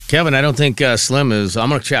Kevin, I don't think Slim is. I'm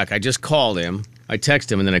going to check. I just called him. I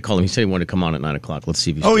texted him, and then I called him. He said he wanted to come on at 9 o'clock. Let's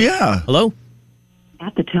see if he's Oh, yeah. Hello?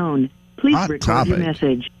 At the tone, please Hot record topic. your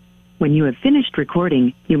message. When you have finished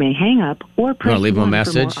recording, you may hang up or press leave him a 1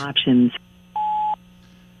 message? for more options.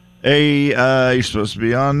 Hey, you're supposed to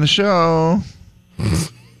be on the show. Is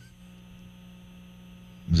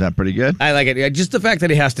that pretty good? I like it. Yeah, just the fact that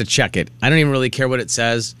he has to check it. I don't even really care what it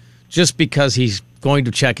says, just because he's going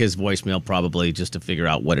to check his voicemail probably just to figure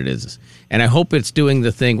out what it is. And I hope it's doing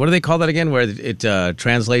the thing. What do they call that again? Where it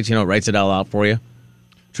translates, it writes it all out for you?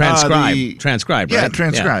 Transcribe. Transcribe, right? Yeah,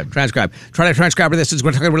 transcribe. Yeah, transcribe. Try to transcribe this. It's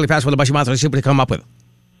going to talk really fast with a bunch of mouths. Let's see what they come up with.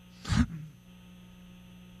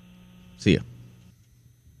 See ya.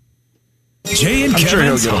 Jay and I'm sure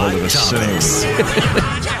he'll Kevin's get a hold of Hot us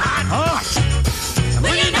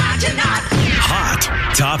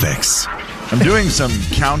Hot Topics. I'm doing some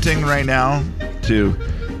counting right now to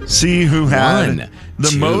see who had One, the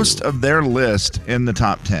two. most of their list in the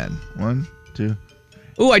top 10. 1, 2,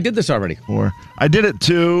 Ooh, I did this already. 4. I did it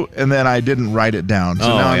 2, and then I didn't write it down. So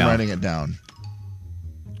Oh, now yeah. I'm writing it down.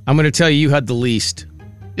 I'm going to tell you had the least.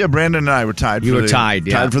 Yeah, Brandon and I were tied. You were tied,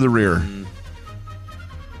 yeah. Tied for the rear.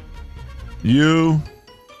 You,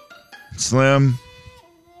 Slim,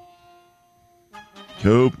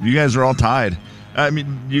 Coop, you guys are all tied. I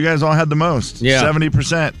mean, you guys all had the most. Yeah.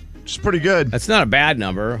 70%. Which is pretty good. That's not a bad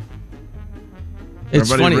number.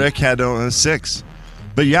 It's Everybody, funny. Rick had 6.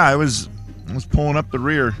 But yeah, I was pulling up the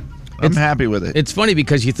rear. I'm happy with it. It's funny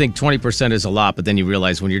because you think 20% is a lot, but then you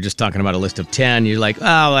realize when you're just talking about a list of 10, you're like,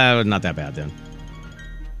 oh, well, not that bad then.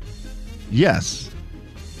 Yes.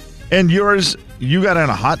 And yours, you got on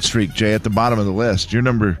a hot streak, Jay, at the bottom of the list. Your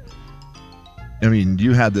number,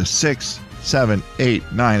 you had the 6, 7,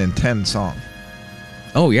 8, 9, and 10 song.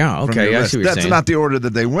 Oh, yeah. from Okay. your I list. see what you're That's saying. not the order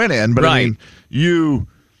that they went in, but Right. you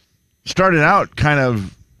started out kind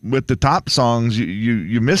of with the top songs.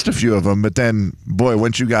 You missed a few of them, but then, boy,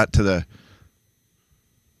 once you got to the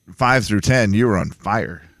 5 through 10, you were on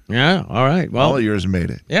fire. Yeah. All right. Well, All of yours made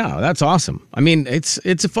it. yeah, that's awesome. I mean, it's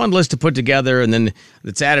a fun list to put together, and then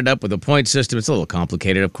it's added up with a point system. It's a little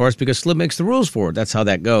complicated, of course, because Slim makes the rules for it. That's how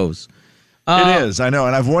that goes. It is, I know,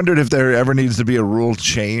 and I've wondered if there ever needs to be a rule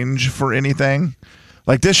change for anything.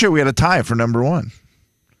 Like this year, we had a tie for number 1.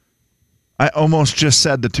 I almost just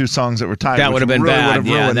said the 2 songs that were tied. That which would have been really bad. Would have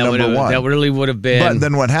Yeah, ruined number 1. that really would have been. But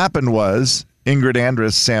then what happened was Ingrid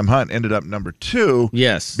Andress, Sam Hunt ended up number 2.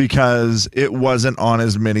 Yes. Because it wasn't on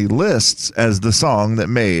as many lists as the song that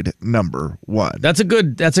made number 1. That's a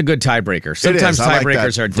good tiebreaker. Sometimes I like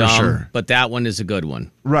tiebreakers that are for dumb, sure. but that one is a good one.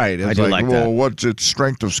 Right. It's I do like that. what's its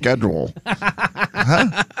strength of schedule?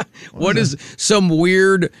 What is some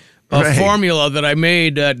weird Right. formula that I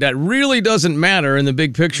made that really doesn't matter in the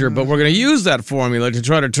big picture, but we're going to use that formula to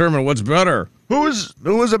try to determine what's better? Who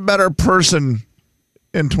was a better person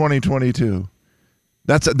in 2022?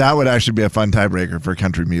 That would actually be a fun tiebreaker for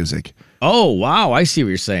country music. Oh, wow. I see what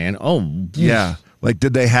you're saying. Oh, Yeah. Like,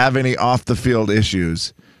 did they have any off the field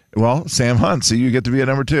issues? Well, Sam Hunt, so you get to be a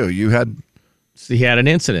number 2. You had. he had an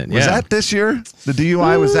incident. Was that this year? The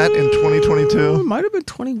DUI, was that in It 2022? might have been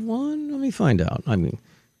 21. Let me find out. I mean,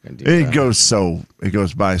 It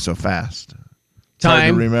goes by so fast. It's hard to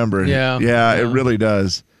Time. remember. Yeah. It really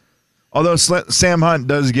does. Although Sam Hunt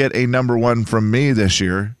does get a number 1 from me this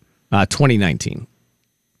year. 2019.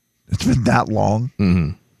 It's been that long.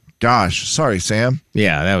 Mm-hmm. Gosh, sorry, Sam.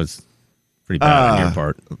 Yeah, that was pretty bad on your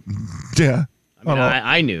part. Yeah. I mean,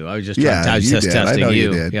 I knew. I was just Yeah, I was you just did. I testing know you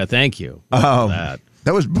you. did. Yeah, thank you. for that.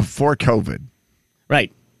 That was before COVID.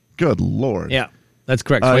 Right. Good Lord. Yeah, that's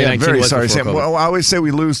correct. Yeah, 2019 very was sorry, before Sam. COVID. Well, I always say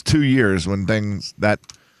we lose 2 years when those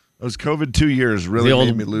COVID 2 years really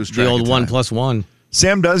made me lose track the old of 1 time. plus 1.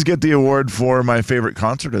 Sam does get the award for my favorite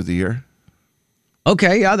concert of the year.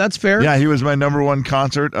 Okay, yeah, that's fair. Yeah, he was my number 1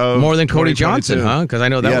 concert of More than Cody 2022. Johnson, huh? Because I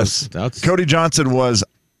know that was Cody Johnson was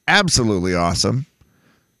absolutely awesome.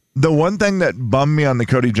 The one thing that bummed me on the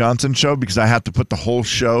Cody Johnson show, because I have to put the whole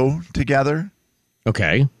show together,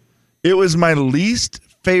 okay. it was my least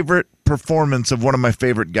favorite performance of one of my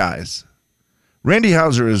favorite guys. Randy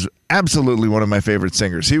Houser is absolutely one of my favorite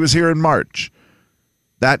singers. He was here in March.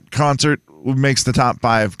 That concert makes the top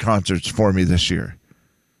 5 concerts for me this year.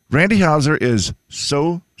 Randy Houser is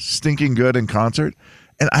so stinking good in concert,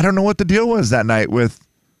 and I don't know what the deal was that night with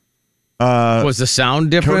Was the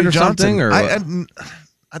sound different Cody or Johnson. something? Or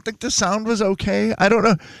I think the sound was okay. I don't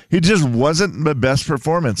know. He just wasn't the best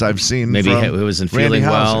performance I've seen. maybe from he wasn't Randy feeling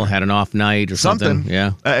well, Houser. had an off night or something.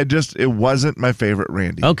 Yeah. It wasn't my favorite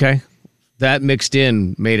Randy. Okay. that mixed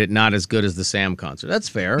in made it not as good as the Sam concert. That's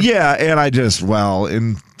fair. Yeah, and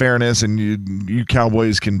in fairness, and you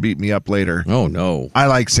Cowboys can beat me up later. Oh, no. I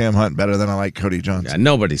like Sam Hunt better than I like Cody Yeah, Johnson.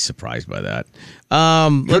 nobody's surprised by that.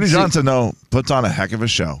 Cody Johnson, though, puts on a heck of a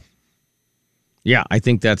show. Yeah, I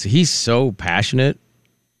think he's so passionate.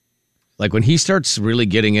 Like when he starts really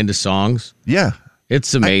getting into songs, Yeah.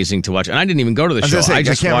 it's amazing to watch. And I didn't even go to the show. I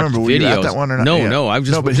just can't watched remember. videos. Were you at that one or not? No, Yeah. no. I was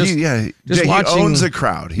just, no, but just, Jay, watching. he owns a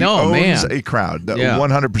crowd. He owns a crowd. Yeah.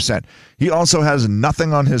 100%. He also has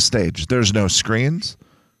nothing on his stage. There's no screens.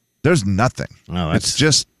 There's nothing. Oh, it's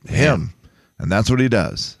just him, and that's what he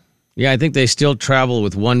does. Yeah, I think they still travel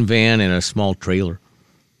with one van and a small trailer.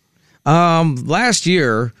 Last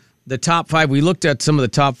year, the top 5, we looked at some of the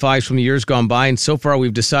top 5s from the years gone by, and so far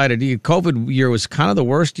we've decided the COVID year was kind of the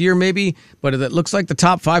worst year maybe, but it looks like the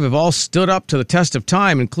top 5 have all stood up to the test of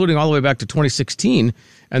time, including all the way back to 2016.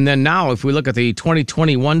 And then now, if we look at the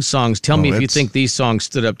 2021 songs, tell me if you think these songs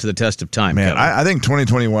stood up to the test of time. Man, I think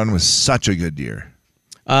 2021 was such a good year.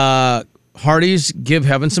 Hardy's Give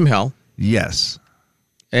Heaven Some Hell. Yes.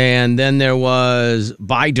 And then there was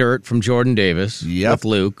Buy Dirt from Jordan Davis with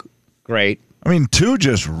Luke. Great. I mean, 2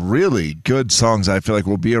 just really good songs I feel like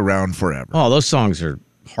will be around forever. Oh, those songs are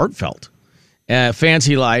heartfelt.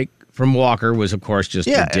 Fancy Like from Walker was, of course, just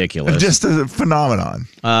ridiculous. Just a phenomenon.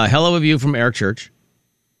 Hell of a View from Eric Church.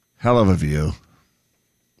 Hell of a View.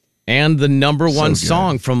 And the number one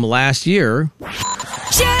song from last year. Jay,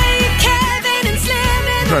 Kevin, and Slim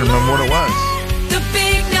I'm trying to remember what it was. The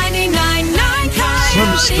big 99.9 Coyote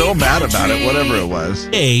Slim's still mad about it, Country. whatever it was.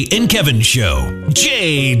 Jay and Kevin Show.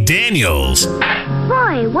 Jay Daniels.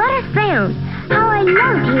 Boy, what a sound. How I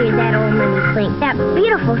love to hear that old money clink. That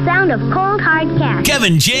beautiful sound of cold, hard cash.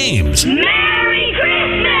 Kevin James. Merry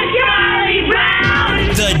Christmas, Charlie Brown!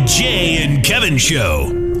 The Jay and Kevin Show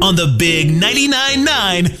on the big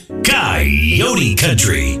 99.9 Coyote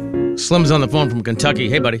Country. Slim's on the phone from Kentucky.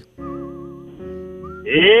 Hey, buddy.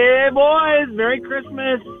 Hey, boys. Merry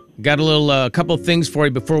Christmas. Got a little couple things for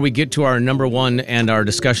you before we get to our number one and our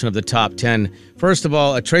discussion of the top 10. First of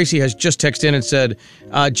all, Tracy has just texted in and said,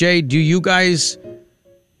 Jay, do you guys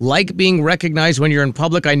like being recognized when you're in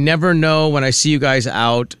public? I never know when I see you guys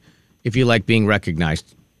out if you like being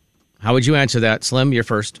recognized. How would you answer that? Slim, you're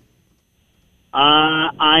first. I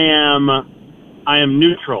am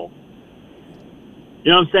neutral.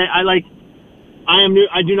 You know what I'm saying?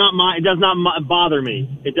 I do not mind. It does not bother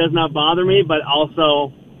me. It does not bother me, but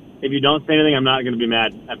also, if you don't say anything, I'm not going to be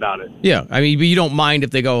mad about it. Yeah, I mean, but you don't mind if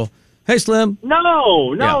they go, hey, Slim.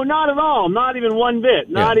 No, Yeah. not at all. Not even one bit.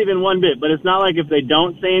 Not even one bit. But it's not like if they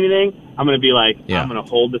don't say anything, I'm going to be like, Yeah. I'm going to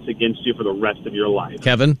hold this against you for the rest of your life.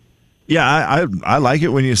 Kevin? Yeah, I like it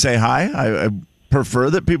when you say hi. I prefer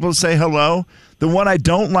that people say hello. The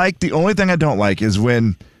only thing I don't like is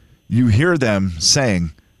when you hear them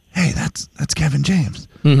saying, hey, that's Kevin James.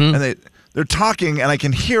 Mm-hmm. And they're talking and I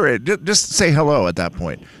can hear it. Just say hello at that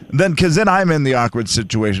point. Because then I'm in the awkward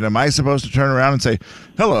situation. Am I supposed to turn around and say,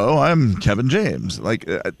 hello, I'm Kevin James? Like,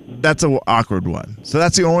 that's an awkward one. So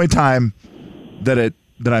that's the only time that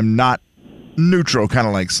I'm not neutral, kind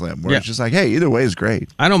of like Slim, where it's just like, hey, either way is great.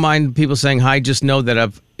 I don't mind people saying hi. Just know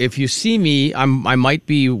that if you see me, I might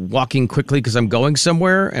be walking quickly because I'm going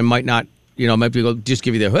somewhere and might not, might be just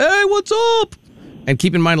give you the, hey, what's up? And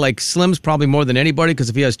keep in mind, like, Slim's probably more than anybody because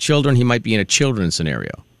if he has children, he might be in a children's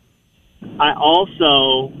scenario. I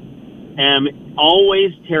also am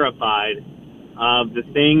always terrified of the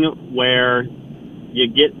thing where you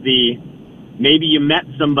get maybe you met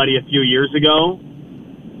somebody a few years ago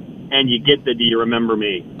and you get do you remember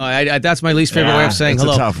me? That's my least favorite way of saying it's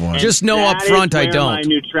hello. a tough one. Just know That up front is I where don't. My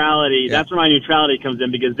neutrality, Yeah. That's where my neutrality comes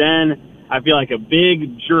in because then I feel like a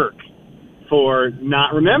big jerk for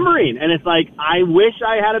not remembering. And it's like, I wish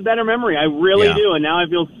I had a better memory. I really do. And now I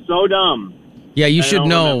feel so dumb. Yeah, you that I should don't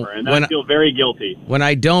know. remember, and I feel very guilty. When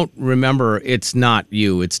I don't remember, it's not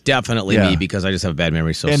you. It's definitely me because I just have a bad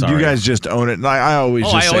memory. So and sorry. you guys just own it. Like, I always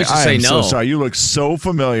I always just say I am so no. sorry. You look so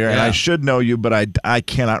familiar, and Yeah. I should know you, but I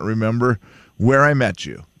cannot remember where I met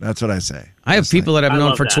you. That's what I say. I have people that I've I known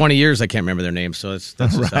love for that. 20 years. I can't remember their names, so that's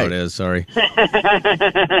just how Right. it is. Sorry.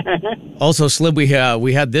 Also, Slib, we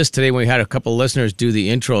had this today when we had a couple listeners do the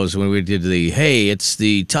intros when we did it's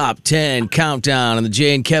the top 10 countdown on the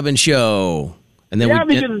Jay and Kevin show. And then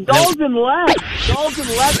Because Dalton left. Dalton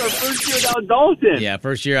left our first year without Dalton. Yeah,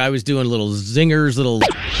 first year I was doing little zingers,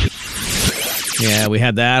 Yeah, we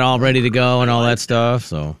had that all ready to go and all that stuff.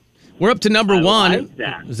 So we're up to number one. like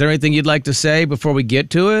that. Is there anything you'd like to say before we get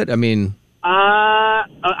to it? I mean,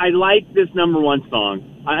 I like this number one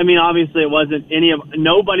song. I mean, obviously, it wasn't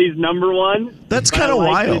nobody's number one. That's but kind of I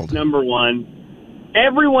like wild. this number one.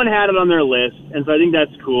 everyone had it on their list, and so I think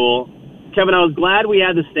that's cool. Kevin, I was glad we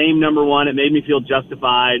had the same number one. It made me feel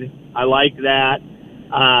justified. I liked that.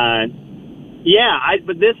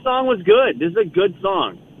 But this song was good. This is a good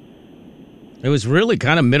song. It was really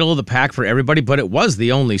kind of middle of the pack for everybody, but it was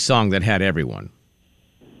the only song that had everyone.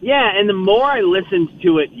 Yeah, and the more I listened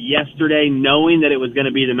to it yesterday, knowing that it was going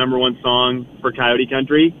to be the number one song for Coyote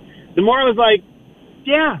Country, the more I was like,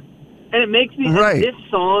 yeah. And it makes me, Right. this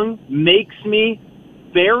song makes me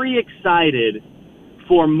very excited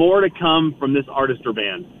for more to come from this artist or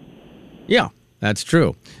band. Yeah, that's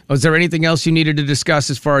true. Was there anything else you needed to discuss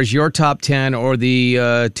as far as your top 10 or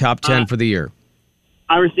the top 10 for the year?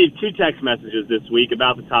 I received 2 text messages this week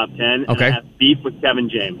about the top 10, and Okay. I have beef with Kevin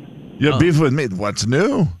James. You have beef with me. What's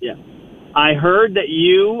new? Yeah. I heard that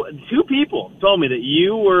 2 people told me that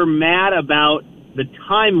you were mad about the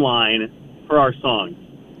timeline for our songs.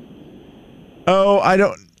 Oh, I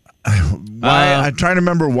don't. I'm trying to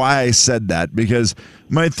remember why I said that, because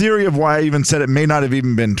my theory of why I even said it may not have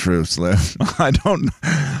even been true, Slim. I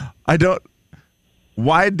don't.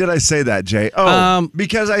 Why did I say that, Jay? Oh,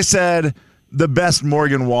 because I said the best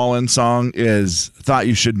Morgan Wallen song is "Thought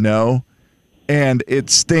You Should Know," and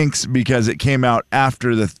it stinks because it came out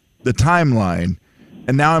after the timeline,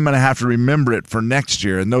 and now I'm going to have to remember it for next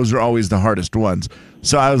year, and those are always the hardest ones.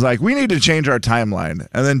 So I was like, we need to change our timeline.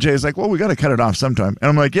 And then Jay's like, well, we got to cut it off sometime. And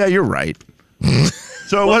I'm like, yeah, you're right.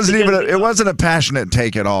 So it wasn't a passionate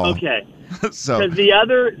take at all. Okay. So Because the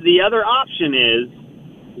other option is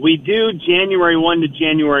we do January 1 to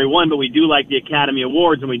January 1, but we do like the Academy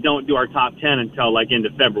Awards, and we don't do our top 10 until like into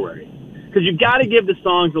February. Because you've got to give the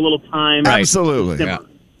songs a little time. Absolutely. to simmer.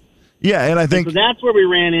 Yeah, and I think So that's where we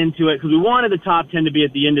ran into it, because we wanted the top 10 to be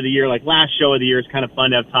at the end of the year. Like last show of the year is kind of fun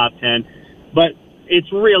to have top 10. But it's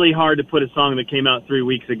really hard to put a song that came out 3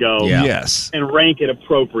 weeks ago yes. and rank it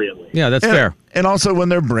appropriately. Yeah, that's fair. And also when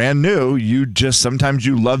they're brand new, sometimes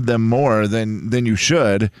you love them more than you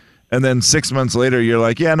should. And then 6 months later, you're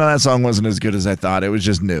like, yeah, no, that song wasn't as good as I thought. It was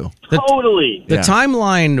just new. Totally. The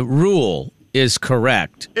timeline rule is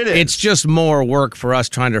correct. It is. It's just more work for us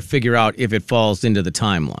trying to figure out if it falls into the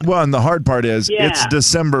timeline. Well, and the hard part is Yeah. it's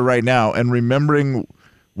December right now, and remembering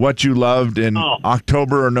what you loved in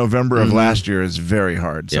October or November of last year is very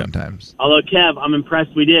hard sometimes. Although, Kev, I'm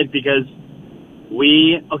impressed we did, because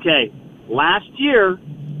last year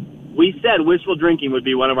we said Wishful Drinking would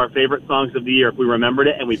be one of our favorite songs of the year if we remembered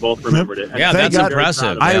it, and we both remembered it. Yeah, Thank that's God.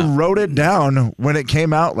 impressive. I Yeah. wrote it down when it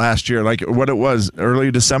came out last year, like what it was,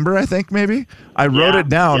 early December, I think, maybe. I wrote it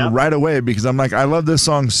down right away because I'm like, I love this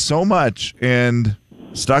song so much, and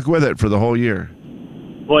stuck with it for the whole year.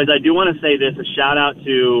 Boys, I do want to say this, a shout-out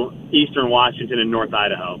to Eastern Washington and North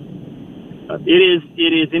Idaho. It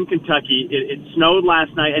is in Kentucky. It snowed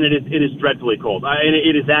last night, and it is dreadfully cold.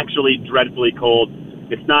 It is actually dreadfully cold.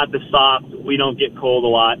 It's not the soft, we don't get cold a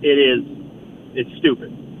lot. It's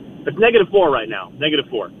stupid. It's -4 right now,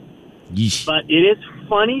 -4. Yeesh. But it is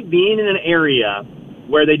funny being in an area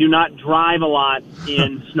where they do not drive a lot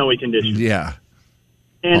in snowy conditions. Yeah.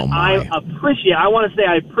 And Oh, my. I want to say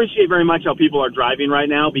I appreciate very much how people are driving right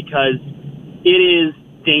now, because it is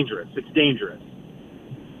dangerous. It's dangerous.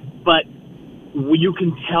 But you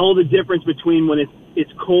can tell the difference between when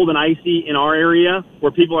it's cold and icy in our area,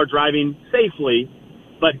 where people are driving safely,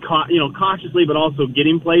 but cautiously, but also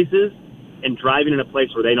getting places, and driving in a place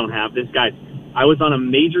where they don't have this. Guys, I was on a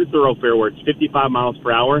major thoroughfare where it's 55 miles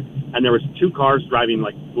per hour, and there was 2 cars driving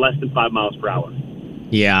like less than 5 miles per hour.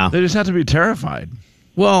 Yeah. They just have to be terrified.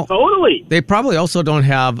 Well, Totally. they probably also don't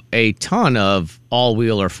have a ton of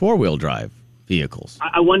all-wheel or four-wheel drive vehicles.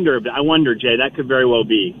 I wonder, Jay, that could very well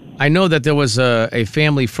be. I know that there was a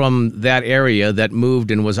family from that area that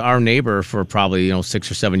moved and was our neighbor for probably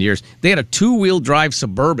 6 or 7 years. They had a 2-wheel drive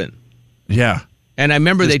Suburban. Yeah. And I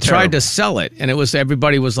remember Just they tried terrible. to sell it, and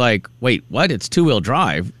everybody was like, "Wait, what? It's 2-wheel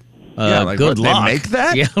drive? Like, good what, they luck." make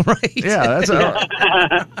that? Yeah, right. Yeah,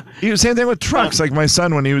 that's same thing with trucks. Like my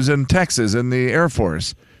son, when he was in Texas in the Air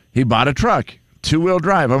Force, he bought a truck, 2-wheel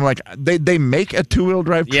drive. I'm like, they make a 2-wheel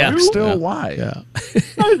drive truck Yeah. still? Yeah. Why? Yeah.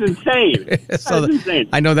 That is insane. So That's insane.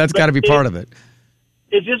 I know that's got to be part of it.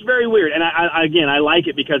 It's just very weird. And I like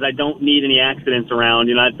it because I don't need any accidents around.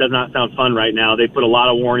 It does not sound fun right now. They put a lot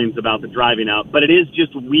of warnings about the driving out. But it is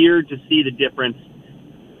just weird to see the difference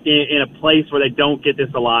in a place where they don't get this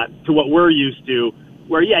a lot to what we're used to,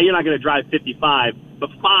 where, yeah, you're not going to drive 55, but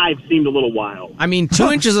 5 seemed a little wild. I mean,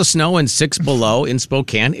 2 inches of snow and 6 below in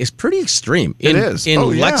Spokane is pretty extreme. It is. In Oh,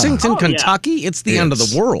 yeah. Lexington, Oh, yeah. Kentucky, it's the end of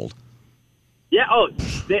the world. Yeah,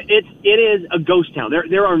 it is a ghost town.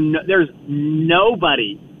 There's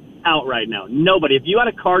nobody out right now. Nobody. If you had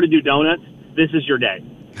a car to do donuts, this is your day.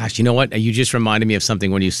 Gosh, you know what? You just reminded me of something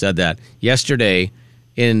when you said that. Yesterday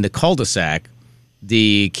in the cul-de-sac,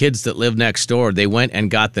 the kids that live next door, they went and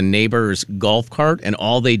got the neighbor's golf cart, and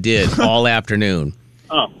all they did all afternoon.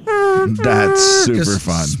 That's super just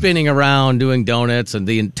fun. Spinning around, doing donuts, and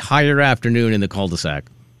the entire afternoon in the cul-de-sac.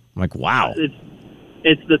 I'm like, wow.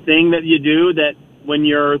 It's the thing that you do that when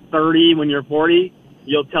you're 30, when you're 40,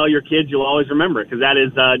 you'll tell your kids you'll always remember it because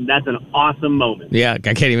that's an awesome moment. Yeah, I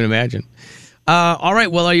can't even imagine. All right,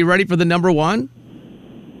 well, are you ready for the number one?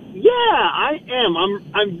 Yeah, I am.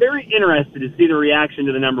 I'm very interested to see the reaction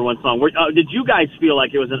to the number one song. Did you guys feel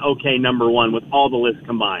like it was an okay number one with all the lists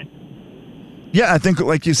combined? Yeah, I think,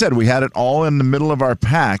 like you said, we had it all in the middle of our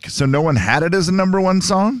pack, so no one had it as a number one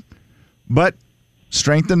song. But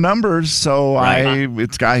strength in numbers, so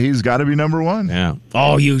he's got to be number one. Yeah.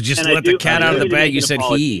 Oh, you just let the cat out of the bag. You said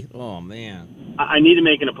apology. he. Oh man. I need to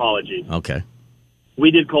make an apology. Okay.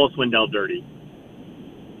 We did Cole Swindell dirty.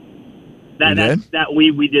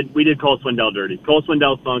 We did Cole Swindell dirty. Cole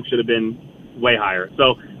Swindell's song should have been way higher.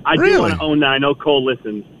 So I do want to own that. I know Cole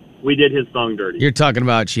listens. We did his song dirty. You're talking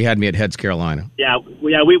about She Had Me at Heads, Carolina. Yeah,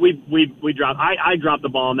 we dropped. I dropped the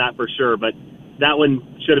ball on that for sure, but that one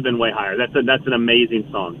should have been way higher. That's an amazing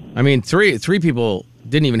song. I mean, three people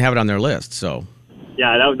didn't even have it on their list, so.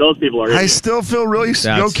 Yeah, those people are. I still feel really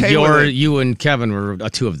okay with it. You and Kevin were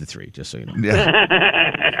two of the three, just so you know. Yeah.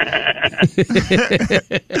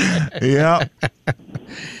 Yeah.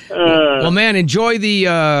 Well, man, enjoy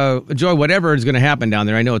whatever is going to happen down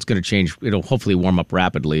there. I know it's going to change. It'll hopefully warm up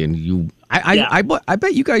rapidly, and I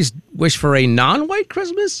bet you guys wish for a non-white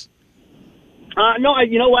Christmas. No,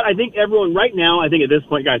 you know what? I think everyone right now. I think at this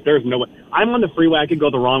point, guys, there's no way. I'm on the freeway. I could go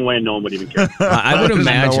the wrong way, and no one would even care. I would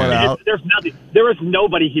imagine. There's nothing. There is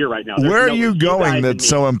nobody here right now. Where are you going? That's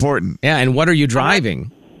so important. Yeah, and what are you driving?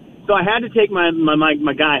 So I had to take my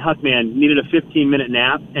guy, Huckman, needed a 15-minute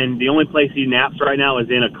nap, and the only place he naps right now is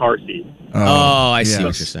in a car seat. Oh, I see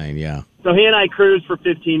what you're saying, yeah. So he and I cruised for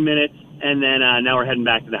 15 minutes, and then now we're heading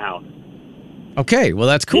back to the house. Okay, well,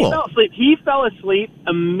 that's cool. He fell asleep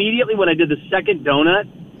immediately when I did the second donut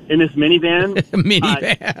in this minivan.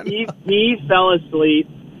 He fell asleep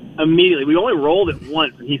immediately. We only rolled it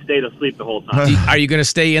once, and he stayed asleep the whole time. Are you going to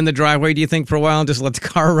stay in the driveway, do you think, for a while and just let the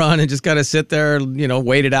car run and just got to sit there,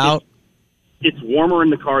 wait it out? It's warmer in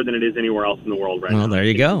the car than it is anywhere else in the world right now. Well, there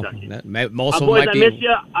you go. Boys, I miss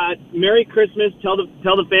you. Merry Christmas. Tell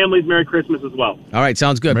the families Merry Christmas as well. All right,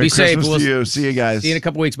 sounds good. Merry Be safe. Christmas to you. See you guys. See you in a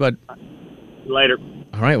couple weeks, bud. Later.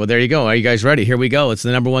 All right, well, there you go. Are you guys ready? Here we go. It's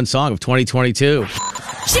the number one song of 2022. Jay,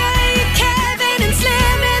 Kevin, and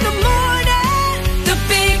Slim in the morning. The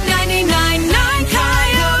big 99.9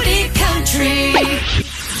 Coyote Country.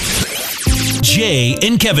 Jay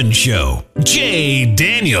and Kevin Show. Jay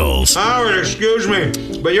Daniels. Howard, excuse me,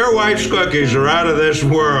 but your wife's cookies are out of this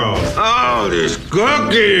world. Oh, these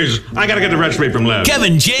cookies! I gotta get the recipe from Liv.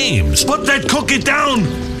 Kevin James. Put that cookie down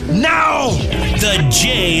now! The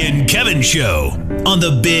Jay and Kevin Show on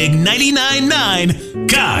the big 99.9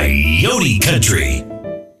 Coyote Country.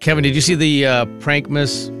 Kevin, did you see the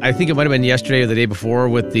Prankmas? I think it might have been yesterday or the day before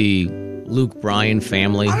with the Luke Bryan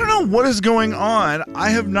family. I don't know what is going on. I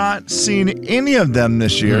have not seen any of them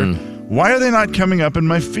this year. Why are they not coming up in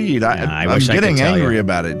my feed? I'm getting angry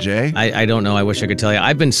about it, Jay. I don't know. I wish I could tell you.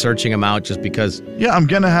 I've been searching them out just because. Yeah, I'm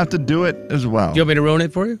going to have to do it as well. Do you want me to ruin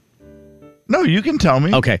it for you? No, you can tell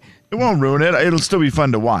me. Okay. It won't ruin it. It'll still be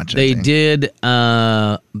fun to watch. They did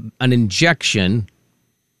an injection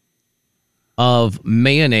of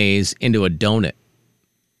mayonnaise into a donut.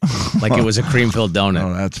 Like it was a cream-filled donut.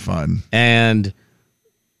 Oh, that's fun. And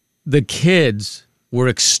the kids were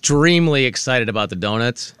extremely excited about the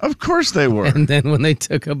donuts. Of course they were. And then when they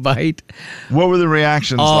took a bite. What were the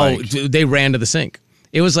reactions like? Dude, they ran to the sink.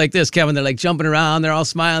 It was like this, Kevin. They're like jumping around. They're all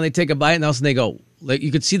smiling. They take a bite, and all of a sudden they go, like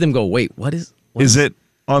you could see them go, wait, what is it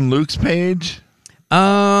on Luke's page?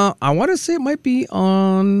 I want to say it might be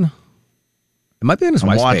on his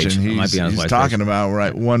wife's page. It might be on his he's wife's talking page.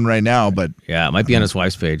 about one right now, but yeah, it might be on his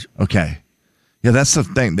wife's page. Okay. Yeah, that's the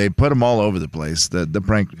thing. They put them all over the place. The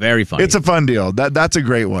prank. Very funny. It's a fun deal. That's a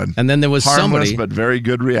great one. And then there was harmless, somebody, but very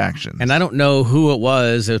good reaction. And I don't know who it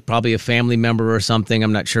was. It was probably a family member or something.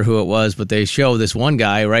 I'm not sure who it was, but they show this one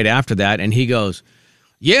guy right after that, and he goes,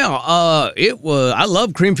 Yeah, it was. I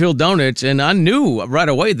love cream-filled donuts, and I knew right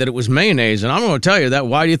away that it was mayonnaise. And I'm going to tell you that.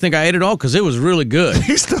 Why do you think I ate it all? Because it was really good.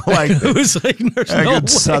 He's still like It was like there's a no good way.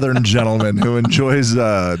 Southern gentleman who enjoys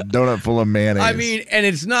a donut full of mayonnaise. I mean, and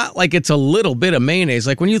it's not like it's a little bit of mayonnaise.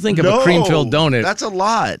 Like when you think of a cream-filled donut, That's a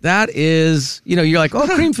lot. that is, you're like, oh,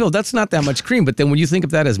 cream-filled. That's not that much cream. But then when you think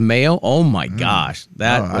of that as mayo, oh my gosh,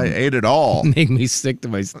 that I would ate it all. make me sick to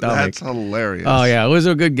my stomach. That's hilarious. Oh yeah, it was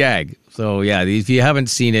a good gag. So yeah, if you haven't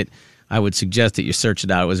seen it, I would suggest that you search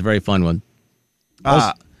it out. It was a very fun one.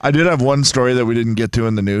 I did have one story that we didn't get to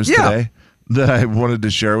in the news today that I wanted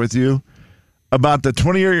to share with you about the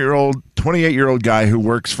 28-year-old guy who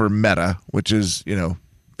works for Meta, which is,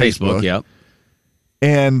 Facebook. Yep.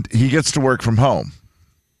 And he gets to work from home.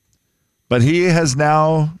 But he has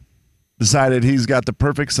now decided he's got the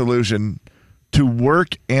perfect solution to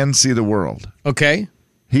work and see the world. Okay.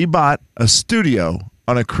 He bought a studio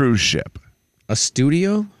on a cruise ship. A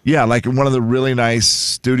studio? Yeah, like one of the really nice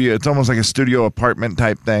studio. It's almost like a studio apartment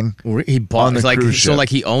type thing. He bought On the it's like cruise so ship. like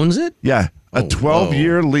he owns it? Yeah, a Oh,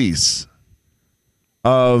 12-year lease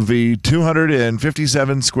of the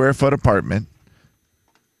 257 square foot apartment.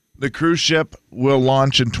 The cruise ship will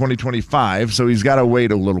launch in 2025, so he's got to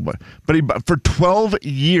wait a little bit. But for 12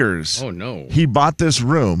 years, Oh no. he bought this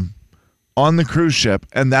room on the cruise ship,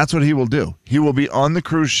 and that's what he will do. He will be on the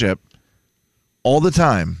cruise ship all the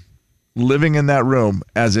time, living in that room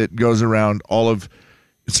as it goes around it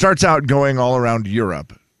starts out going all around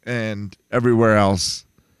Europe and everywhere else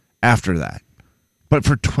after that. But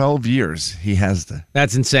for 12 years, he has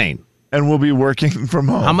That's insane. and will be working from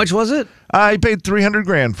home. How much was it? He paid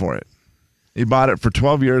 $300,000 for it. He bought it for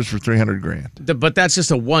 12 years for $300,000. But that's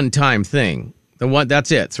just a one-time thing.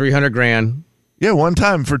 That's it. $300,000. Yeah, one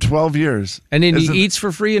time for 12 years. And then Isn't- he eats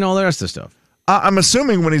for free and all the rest of the stuff. I'm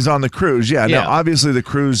assuming when he's on the cruise, yeah. Yeah. Now, obviously, the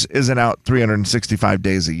cruise isn't out 365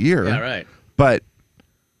 days a year. Yeah, right. But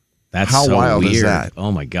That's How so wild weird. is that?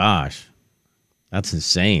 Oh my gosh. That's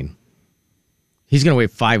insane. He's going to weigh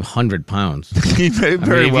 500 pounds. he may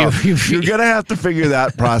very if well. you- You're going to have to figure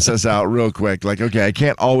that process out real quick. Like, okay, I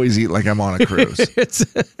can't always eat like I'm on a cruise.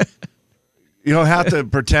 You'll have to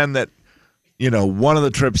pretend that, one of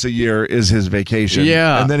the trips a year is his vacation.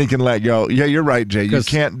 Yeah. And then he can let go. Yeah, you're right, Jay. You 'Cause-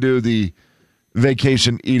 can't do the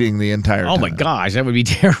vacation eating the entire time. Oh my gosh, that would be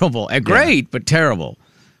terrible. Great, but terrible.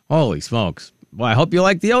 Holy smokes. Well, I hope you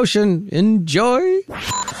like the ocean. Enjoy.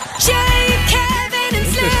 Jay, Kevin, and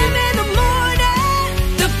Slim in the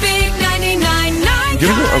morning. The big 99.9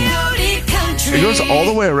 Coyote Country. It goes all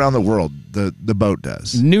the way around the world, the boat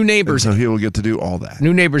does. New And neighbors. so he will get to do all that.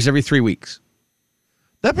 New neighbors every 3 weeks.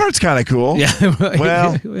 That part's kind of cool. Yeah.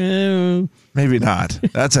 Well, Well, maybe not.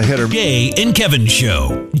 That's a hit or miss. Jay and Kevin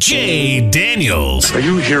Show. Jay Daniels. Are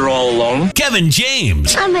you here all alone? Kevin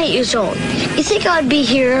James. I'm 8 years old. You think I'd be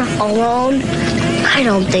here alone? I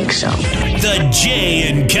don't think so. The Jay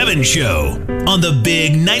and Kevin Show on the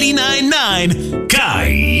big 99.9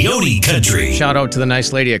 Coyote Country. shout out to the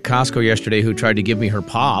nice lady at Costco yesterday who tried to give me her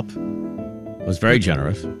pop. It was very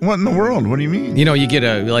generous. What in the world? What do you mean? You get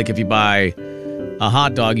if you buy a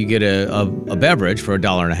hot dog, you get a beverage for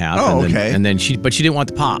 $1.50. Oh, and then, okay. And then she didn't want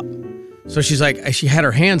the pop. So she's like, she had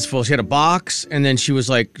her hands full. She had a box, and then she was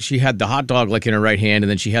like, she had the hot dog like in her right hand, and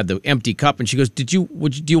then she had the empty cup, and she goes, do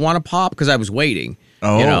you want a pop? Because I was waiting,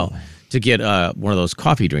 Oh. to get one of those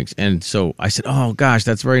coffee drinks. And so I said, oh gosh,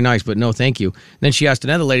 that's very nice, but no, thank you. And then she asked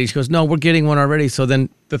another lady, she goes, no, we're getting one already. So then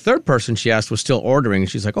the third person she asked was still ordering,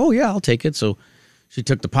 and she's like, oh yeah, I'll take it. So she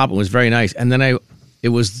took the pop. It was very nice. And then it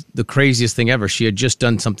was the craziest thing ever. She had just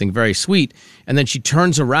done something very sweet, and then she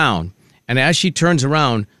turns around, and as she turns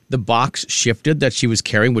around, the box shifted that she was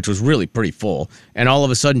carrying, which was really pretty full, and all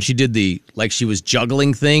of a sudden she did the she was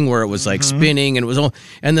juggling thing where it was like spinning, and it was all,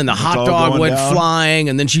 and then the hot all dog going went down. flying,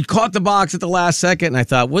 and then she caught the box at the last second, and I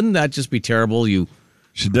thought, wouldn't that just be terrible?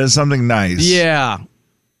 She does something nice. Yeah.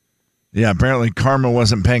 Yeah, apparently Karma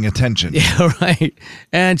wasn't paying attention. Yeah, right.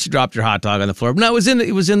 And she dropped her hot dog on the floor. No, it was in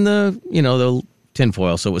the the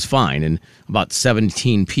tinfoil, so it was fine. And about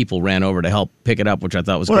 17 people ran over to help pick it up, which I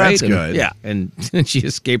thought was Well, great. that's And, good. yeah, and she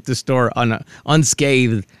escaped the store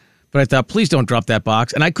unscathed. But I thought, please don't drop that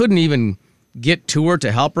box. And I couldn't even get to her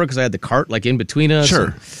to help her because I had the cart in between us.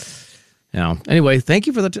 Sure. Anyway, thank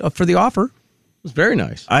you for the offer. It was very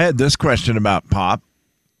nice. I had this question about pop.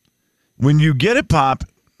 When you get a pop,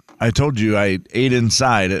 I told you I ate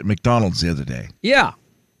inside at McDonald's the other day. Yeah.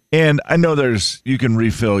 And I know you can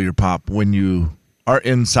refill your pop when you are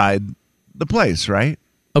inside the place, right?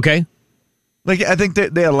 Okay. Like, I think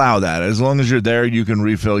they allow that. As long as you're there, you can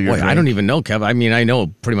refill your Boy, I drink. don't even know, Kev. I mean, I know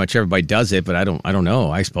pretty much everybody does it, but I don't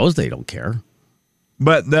know. I suppose they don't care.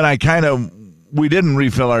 But then I kind of we didn't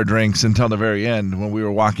refill our drinks until the very end when we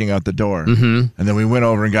were walking out the door. Mm-hmm. And then we went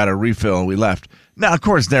over and got a refill and we left. Now, of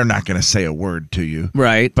course, they're not going to say a word to you.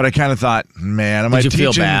 Right. But I kind of thought, man, Did you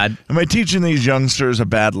feel bad? Am I teaching these youngsters a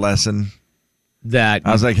bad lesson? That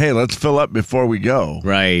I was like, hey, let's fill up before we go.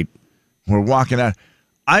 right. We're walking out.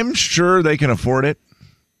 I'm sure they can afford it.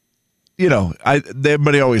 You know,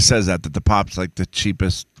 everybody always says that the pop's like the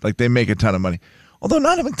cheapest. Like they make a ton of money. Although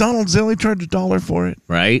not at McDonald's, they only charge $1 for it.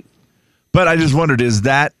 Right. But I just wondered, is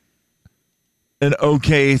that an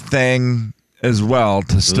okay thing as well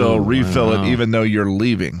to still refill it even though you're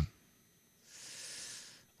leaving?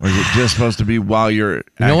 Or is it just supposed to be while you're You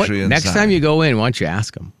know what? actually inside? Next time you go in, why don't you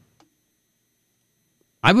ask them?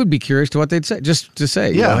 I would be curious to what they'd say. Just to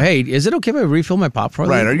say, Yeah. hey, is it okay if I refill my pop for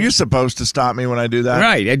Right. Are you supposed to stop me when I do that?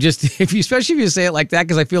 Right. Especially if you say it like that,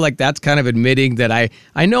 because I feel like that's kind of admitting that I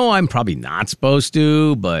know I'm probably not supposed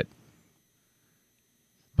to, but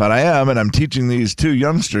But I am, and I'm teaching these two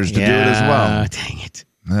youngsters to do it as well. Dang it.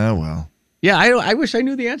 Oh, well. Yeah, I wish I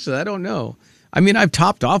knew the answer to that. I don't know. I mean, I've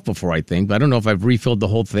topped off before, I think, but I don't know if I've refilled the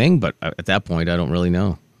whole thing. But at that point, I don't really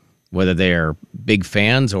know whether they are big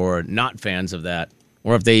fans or not fans of that,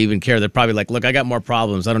 or if they even care. They're probably like, look, I got more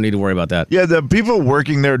problems. I don't need to worry about that. Yeah, the people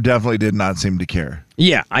working there definitely did not seem to care.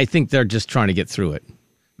 Yeah, I think they're just trying to get through it.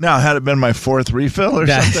 Now, had it been my fourth refill or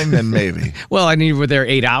That- something, then maybe. Well, I mean, were there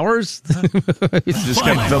 8 hours? Just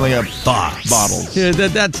kept filling up Thoughts. bottles. Yeah,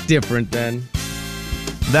 that's different then.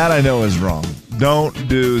 That I know is wrong. Don't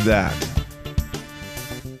do that.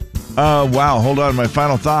 Wow, hold on. My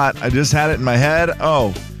final thought. I just had it in my head.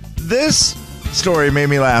 Oh, this story made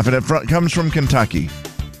me laugh, and it comes from Kentucky.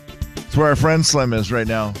 It's where our friend Slim is right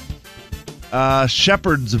now.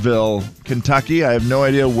 Shepherdsville, Kentucky. I have no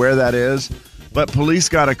idea where that is, but police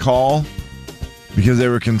got a call because they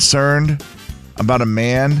were concerned about a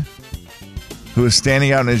man who was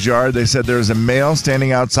standing out in his yard. They said there's a male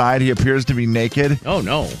standing outside. He appears to be naked. Oh,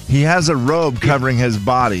 no. He has a robe covering his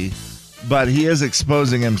body, but he is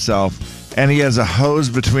exposing himself, and he has a hose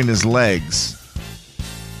between his legs.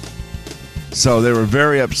 So they were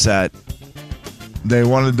very upset. They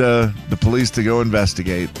wanted the police to go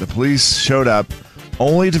investigate. The police showed up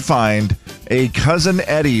only to find a Cousin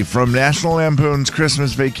Eddie from National Lampoon's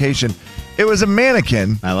Christmas Vacation. It was a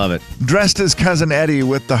mannequin I love it. dressed as Cousin Eddie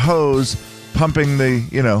with the hose pumping the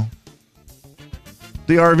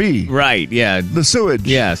RV. Right, yeah. The sewage.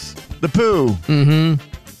 Yes. The poo. Mm-hmm.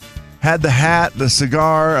 Had the hat, the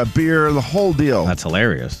cigar, a beer, the whole deal. That's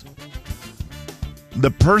hilarious.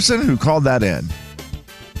 The person who called that in,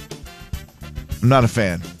 I'm not a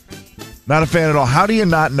fan. Not a fan at all. How do you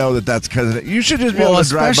not know that that's Cousin Eddie? You should just be able to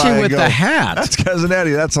drive by especially and with go, the hat. That's Cousin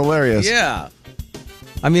Eddie. That's hilarious. Yeah.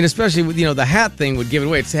 I mean, especially with, the hat thing would give it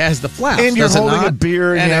away. It has the flaps. And you're does it holding not? a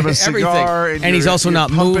beer and you have a cigar. everything. And he's you're also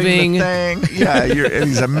not pumping moving. the thing. Yeah, and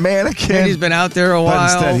he's a mannequin. And he's been out there a But while.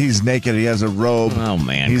 instead, he's naked. He has a robe. Oh,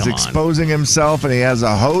 man, He's come on. exposing himself, and he has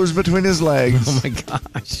a hose between his legs. Oh, my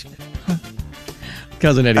gosh.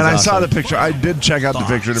 Cousin Eddie's And I awesome. saw the picture. I did check out the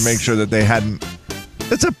picture to make sure that they hadn't.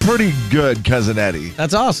 It's a pretty good Cousin Eddie.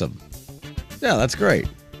 That's awesome. Yeah, that's great.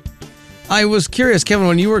 I was curious, Kevin,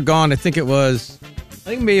 when you were gone, I think it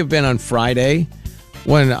may have been on Friday,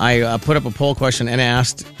 when I put up a poll question and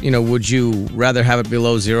asked, would you rather have it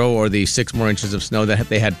below zero or the 6 more inches of snow that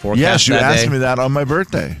they had forecast Yes, you that asked day? me that on my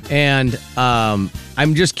birthday. And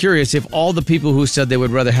I'm just curious if all the people who said they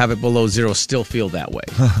would rather have it below zero still feel that way.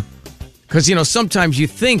 Because, sometimes you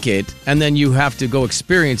think it and then you have to go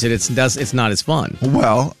experience it. It's not as fun.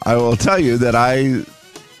 Well, I will tell you that I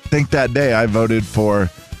think that day I voted for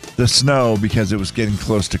the snow because it was getting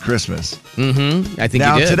close to Christmas. I think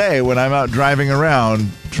Now you did. today, when I'm out driving around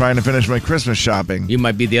trying to finish my Christmas shopping, You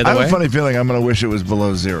might be the I other have way. a funny feeling I'm going to wish it was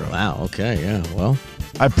below zero. Wow, okay, yeah, well.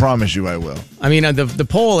 I promise you I will. I mean, the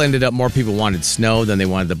poll ended up more people wanted snow than they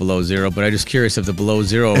wanted the below zero, but I'm just curious if the below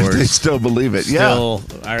zero If or they still believe it. still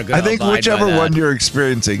are going to I think abide whichever by that. one you're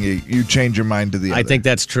experiencing, you change your mind to the other. I think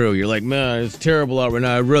that's true. You're like, man, it's terrible out right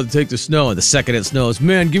now. I'd rather take the snow. And the second it snows,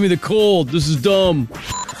 man, give me the cold. This is dumb.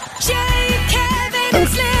 Jay, Kevin, and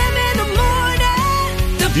Slim in the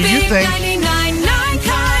morning. The Do you big think- 99.9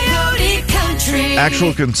 Coyote Country.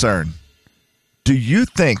 Actual concern. Do you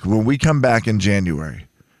think when we come back in January,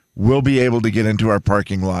 we'll be able to get into our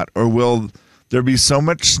parking lot, or will there be so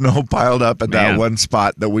much snow piled up at that Man. one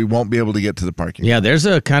spot that we won't be able to get to the parking lot? Yeah, there's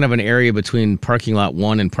a kind of an area between parking lot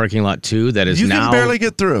 1 and parking lot 2 that is You now. can barely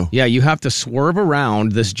get through. Yeah, you have to swerve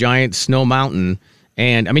around this giant snow mountain.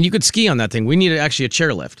 And, I mean, you could ski on that thing. We need actually a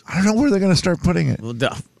chairlift. I don't know where they're going to start putting it.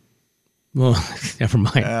 Well, never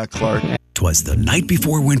mind. Clark. 'Twas the night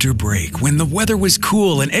before winter break when the weather was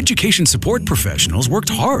cool and education support professionals worked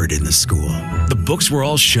hard in the school. The books were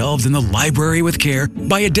all shelved in the library with care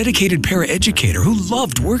by a dedicated paraeducator who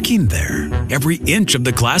loved working there. Every inch of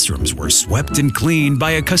the classrooms were swept and cleaned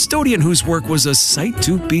by a custodian whose work was a sight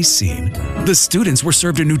to be seen. The students were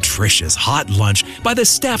served a nutritious hot lunch by the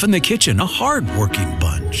staff in the kitchen, a hard-working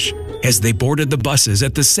bunch. As they boarded the buses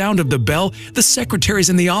at the sound of the bell, the secretaries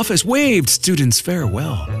in the office waved students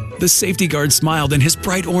farewell. The safety guard smiled in his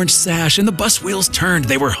bright orange sash, and the bus wheels turned.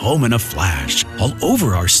 They were home in a flash. All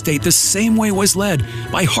over our state, the same way was led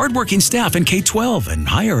by hardworking staff in K-12 and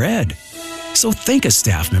higher ed. So thank a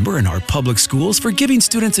staff member in our public schools for giving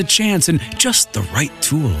students a chance and just the right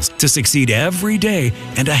tools to succeed every day,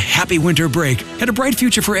 and a happy winter break and a bright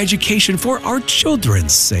future for education for our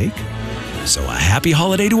children's sake. So a happy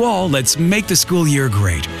holiday to all. Let's make the school year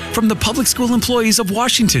great. From the public school employees of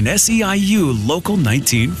Washington, SEIU, Local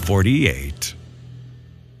 1948.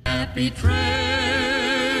 Happy trails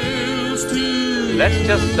to Let's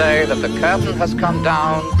just say that the curtain has come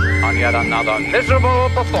down on yet another miserable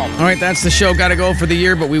performance. All right, that's the show. Got to go for the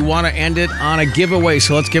year, but we want to end it on a giveaway.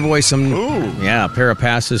 So let's give away some, a pair of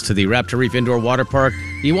passes to the Raptor Reef Indoor Water Park.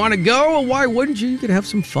 You want to go? Well, why wouldn't you? You could have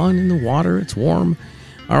some fun in the water. It's warm.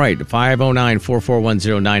 All right,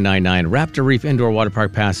 509-441-0999. Raptor Reef Indoor Water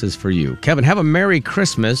Park passes for you. Kevin, have a Merry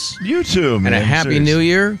Christmas. You too, man. And a Happy New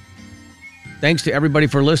Year. Thanks to everybody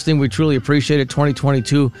for listening. We truly appreciate it.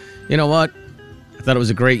 2022, you know what? I thought it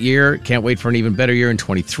was a great year. Can't wait for an even better year in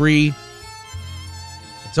 23.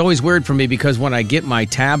 It's always weird for me because when I get my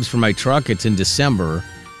tabs for my truck, it's in December,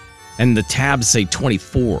 and the tabs say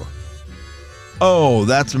 24. Oh,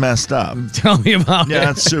 that's messed up. Tell me about it. Yeah,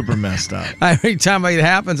 that's super messed up. Every time it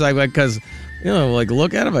happens, I because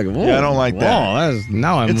look at it, I go, whoa. Yeah, I don't like that.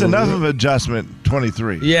 It's enough of adjustment.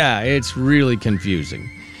 23. Yeah, it's really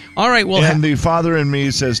confusing. All right, well, and the Father in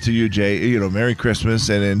me says to you, Jay, Merry Christmas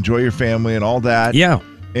and enjoy your family and all that. Yeah.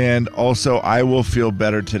 And also, I will feel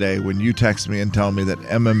better today when you text me and tell me that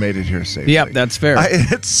Emma made it here safely. Yep, that's fair.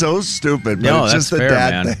 It's so stupid, but it's just the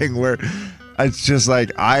dad thing where it's just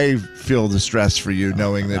like I feel the stress for you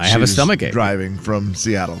knowing that I have a she's stomachache driving from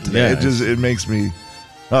Seattle today. Yeah, it makes me,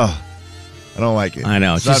 I don't like it. I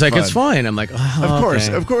know. She's like, it's fine. I'm like,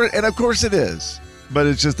 of course it is. But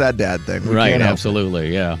it's just that dad thing. Right,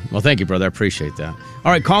 absolutely, yeah. Well, thank you, brother. I appreciate that.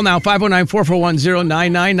 All right, call now,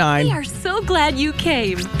 509-441-0999. We are so glad you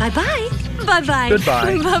came. Bye-bye. Bye-bye.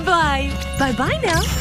 Goodbye. Bye-bye. Bye-bye now.